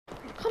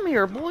Come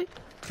here, boy.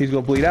 He's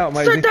gonna bleed out,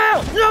 Maisie. Sit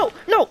down! No!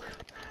 No!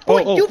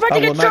 Boy, Oh, you about to I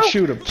get will not choked.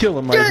 shoot him. Kill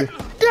him, Maisie.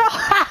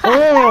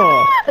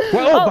 Oh!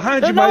 Well,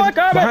 behind you, Maisie.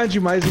 No, Behind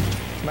you, Maisie.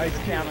 Nice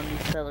down on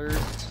these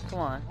fellas. Come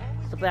on.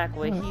 It's the back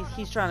way.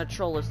 He's trying to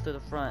troll us through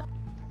the front.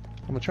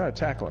 I'm gonna try to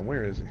tackle him.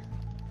 Where is he?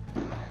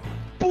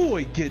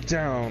 Boy, get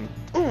down.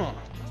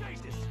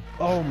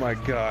 Oh my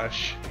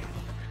gosh.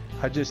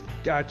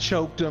 I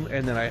choked him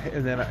and then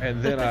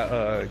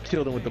I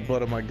killed him with the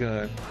butt of my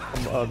gun.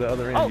 The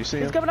other end. You see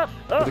him? He's coming up.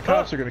 But the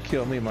cops are gonna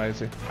kill me,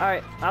 Maisie. All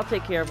right, I'll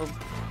take care of him.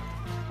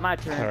 My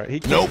turn. All right, he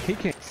can't. He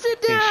can't.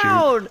 Sit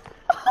down.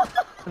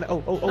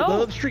 Oh, the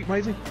other street,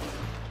 Maisie.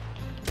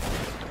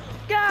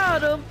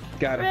 Got him.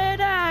 Got him. Red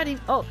eyed him.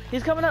 Oh,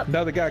 he's coming up.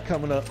 Another guy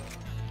coming up.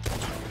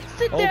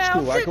 Sit Old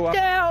down. school. Sit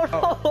down.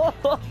 Oh.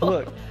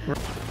 Look.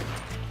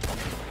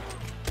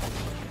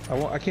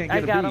 I can't get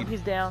a bead. I got him.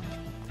 He's down.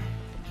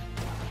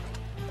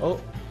 Oh,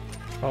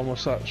 I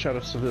almost shot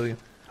a civilian.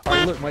 All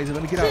right, look, Maisie,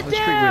 let me get out on the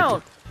Sit street down.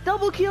 with you.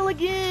 Double kill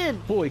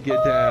again. Boy,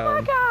 get down.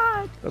 Oh my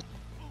god.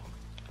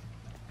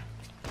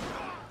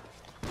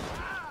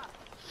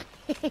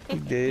 He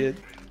dead.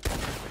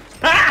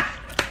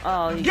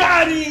 Oh, he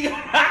got him!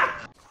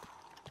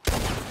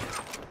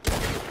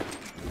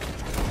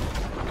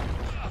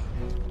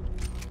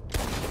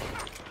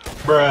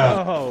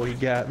 Bruh. Oh, he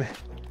got me.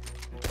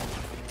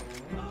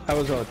 I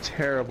was on a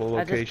terrible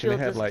location. It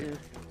had like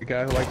a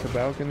guy who liked the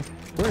balcony.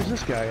 Where's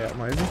this guy at,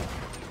 Maisie?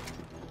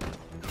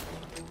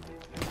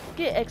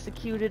 Get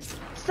executed.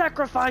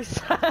 Sacrifice.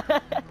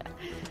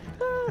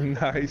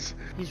 Nice.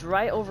 He's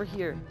right over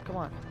here. Come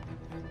on.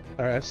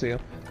 All right, I see him.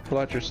 Pull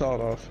out your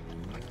sawed off.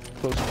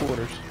 Close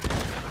quarters.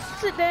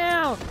 Sit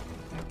down.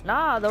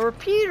 Nah, the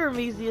repeater,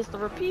 Measy. It's the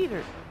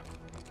repeater.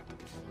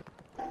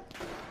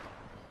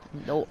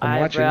 No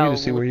I'm watching you to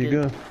see where you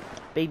go.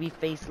 Baby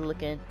face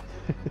looking.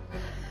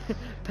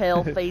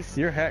 Pale face.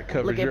 Your hat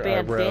covers looking your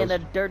bandana,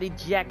 eyebrows. dirty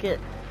jacket,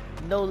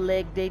 no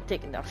leg day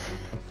taking off.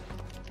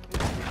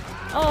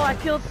 Oh, I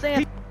killed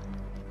Sam.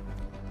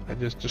 I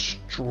just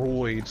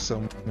destroyed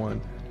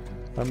someone.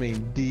 I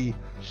mean,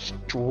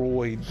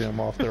 destroyed them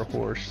off their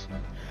horse.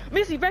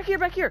 Missy, back here,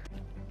 back here.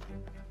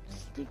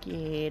 Stick your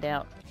head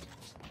out.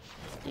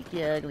 Stick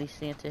your ugly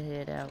Santa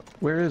head out.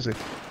 Where is he?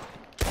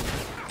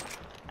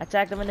 I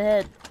attacked him in the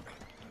head.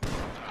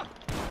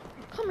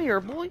 Come here,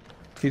 boy.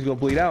 He's gonna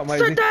bleed out,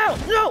 Maisie. Sit down!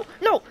 No,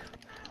 no.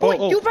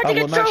 Boy, you about to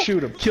get choked. I will not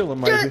shoot him. Kill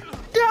him, Maisie.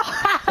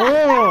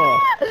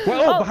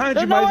 Well, behind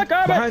you, Maisie.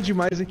 Behind you,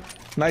 Maisie.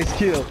 Nice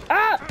kill.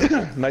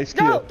 Nice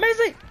kill. No,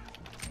 Maisie.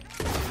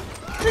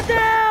 Sit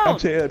down. I'm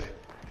dead.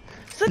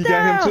 Sit you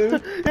down. got him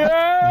too?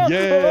 Yeah.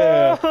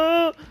 Yeah.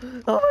 Oh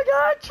my God!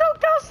 I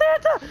choked out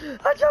Santa.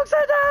 I choked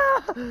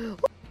Santa.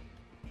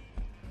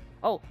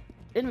 Oh,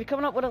 enemy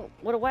coming up with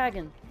a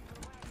wagon.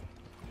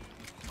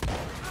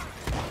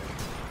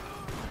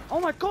 Oh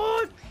my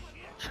God!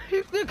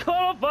 He's been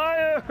caught on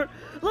fire!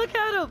 Look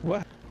at him!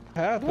 What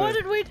happened? What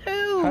did we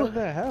do? How did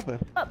that happen?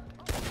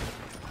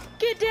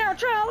 Get down!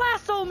 Try to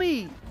lasso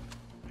me!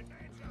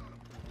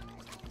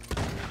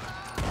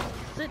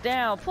 Sit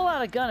down! Pull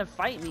out a gun and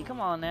fight me!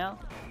 Come on now!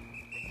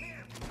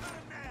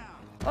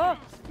 Oh!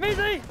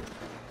 Measy!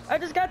 I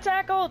just got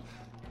tackled!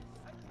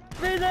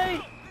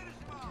 Measy!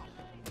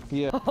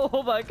 Yeah.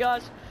 Oh my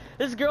gosh!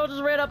 This girl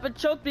just ran up and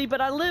choked me, but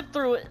I lived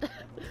through it!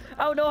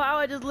 I don't know how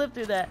I just lived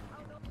through that.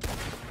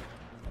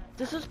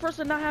 Does this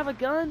person not have a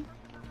gun?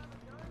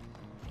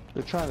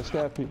 They're trying to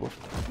stab people.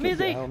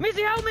 Measy!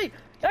 Measy, help me!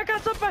 I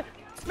got somebody!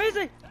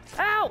 Measy!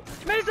 Ow!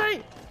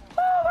 Measy!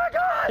 Oh my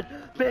God!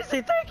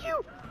 Measy, thank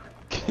you!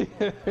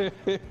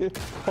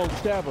 Oh,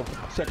 stab him.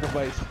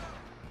 Sacrifice.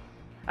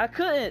 I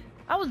couldn't.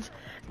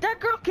 That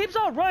girl keeps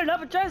on running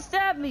up and trying to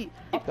stab me!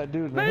 That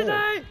dude in the head.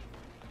 Measy!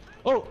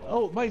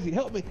 Oh, Maisie,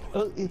 help me!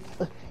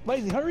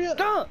 Maisie, hurry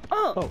up!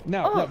 Oh,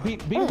 now,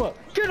 beat him up!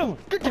 Get him!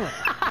 Get him!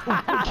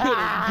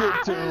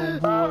 Get to him,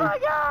 boy! Oh my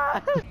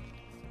God!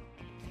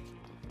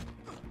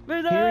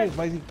 Measy! Here he is,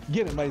 Maisie.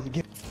 Get him, Maisie.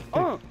 Get him.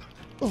 Oh,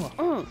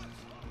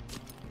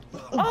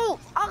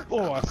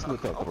 I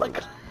slit that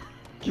throat.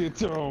 Get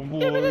down, boy.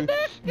 Give me the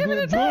dick! Give me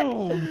the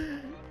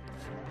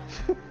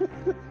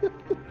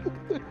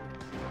dick!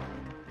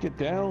 Get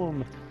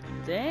down.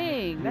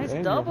 Dang, nice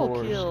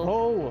double kill.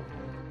 Oh,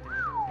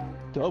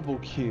 double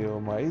kill,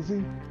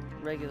 Maisie.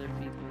 Regular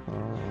people.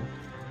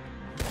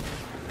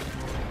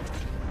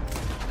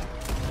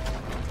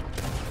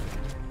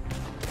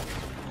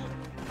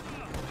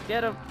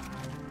 Get him.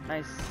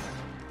 Nice.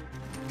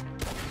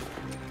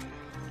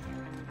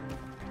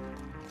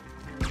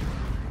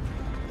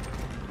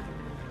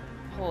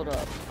 Hold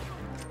up.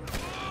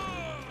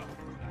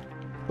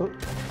 Oh.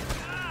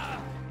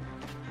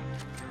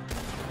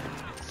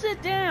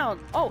 Sit down.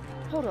 Oh,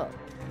 hold up.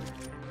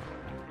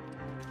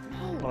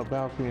 On a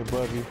balcony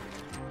above you.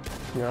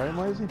 You alright,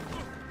 Maisie?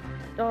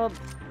 No.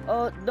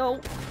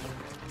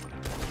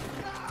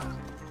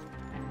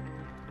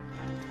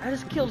 I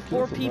just killed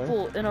 4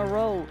 people in a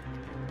row.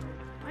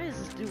 Why does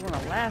this dude want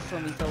to lasso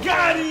me so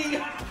Got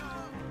him!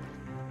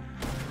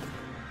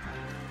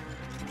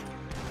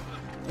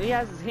 He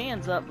has his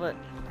hands up, but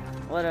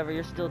whatever,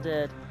 you're still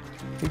dead.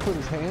 He put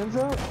his hands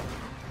up?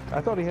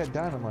 I thought he had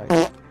dynamite.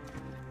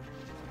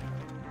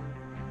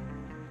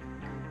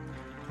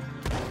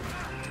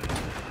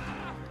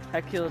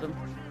 I killed him.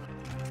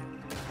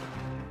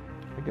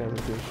 That guy's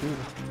a good shooter.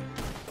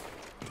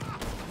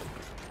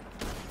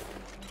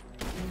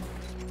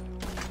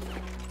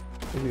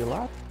 Is he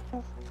alive?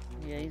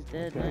 Yeah, he's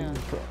dead Okay, now.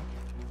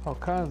 all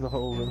kinds of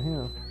holes in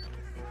him.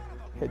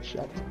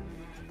 Headshot.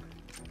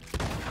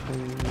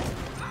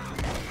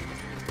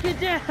 Get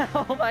down!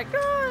 Oh my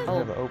god! I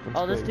have an open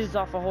Oh, this space. dude's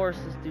off a horse.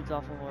 This dude's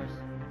off a horse.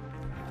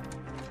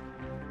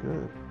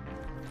 Good.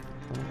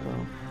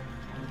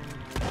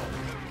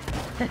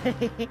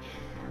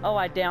 Oh,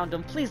 I downed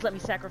him. Please let me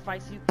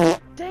sacrifice you.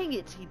 Dang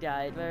it, he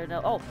died. Better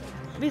no. Oh,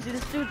 Missy,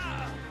 this dude's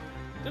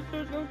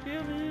gonna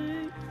kill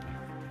me.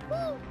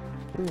 Woo.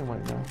 Kill him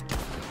right now.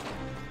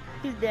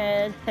 He's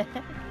dead.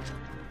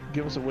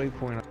 Give us a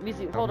waypoint.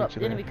 Missy, I'll hold meet up. you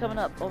there. Enemy coming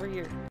up over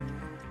here.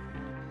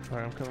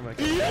 Alright, I'm coming back.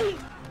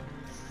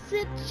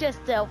 Sit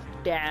yourself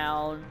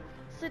down.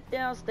 Sit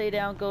down, stay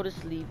down, go to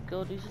sleep.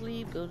 Go to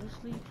sleep, go to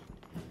sleep.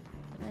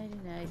 Nighty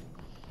night.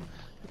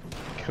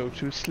 Go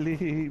to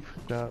sleep.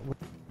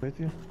 With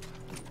you?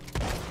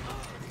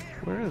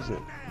 Where is it?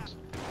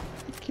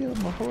 He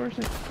killed my horse.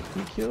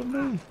 He killed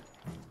me.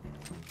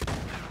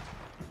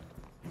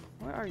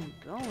 Where are you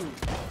going?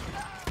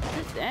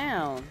 Sit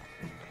down.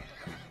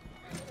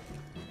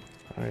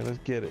 Alright, let's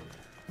get it.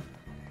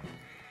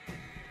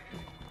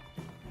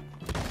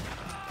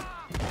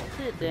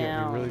 Sit You got me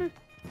down. really-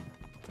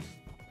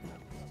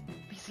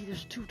 You see,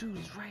 there's two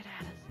dudes right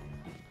at us.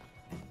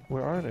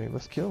 Where are they?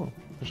 Let's kill them.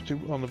 There's two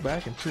on the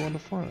back and two on the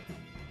front.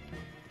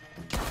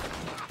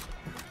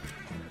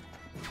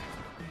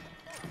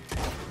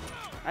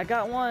 I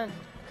got one.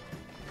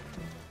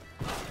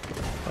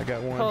 I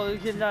got one. Oh,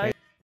 good night.